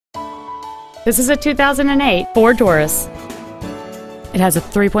This is a 2008 Ford Taurus. It has a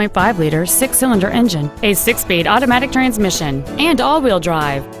 3.5-liter six-cylinder engine, a 6-speed automatic transmission, and all-wheel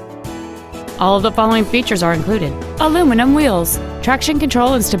drive. All of the following features are included: aluminum wheels, traction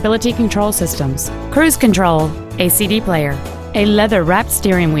control and stability control systems, cruise control, a CD player, a leather-wrapped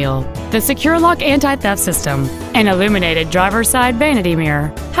steering wheel, the Secure Lock anti-theft system, an illuminated driver's side vanity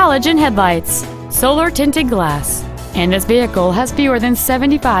mirror, halogen headlights, solar tinted glass, and this vehicle has fewer than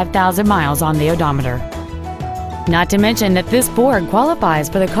 75,000 miles on the odometer. Not to mention that this Ford qualifies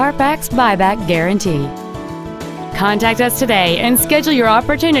for the Carfax buyback guarantee. Contact us today and schedule your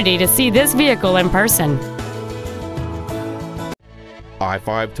opportunity to see this vehicle in person.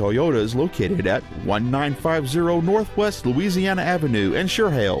 I-5 Toyota is located at 1950 Northwest Louisiana Avenue in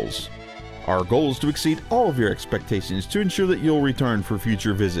Chehalis. Our goal is to exceed all of your expectations to ensure that you'll return for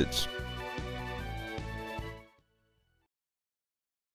future visits.